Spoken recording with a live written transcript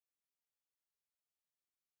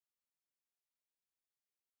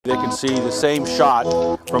They can see the same shot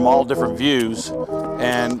from all different views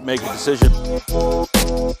and make a decision.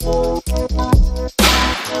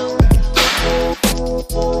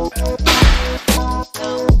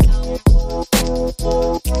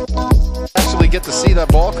 Actually get to see that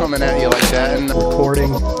ball coming at you like that. And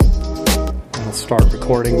recording. I'll start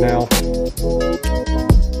recording now.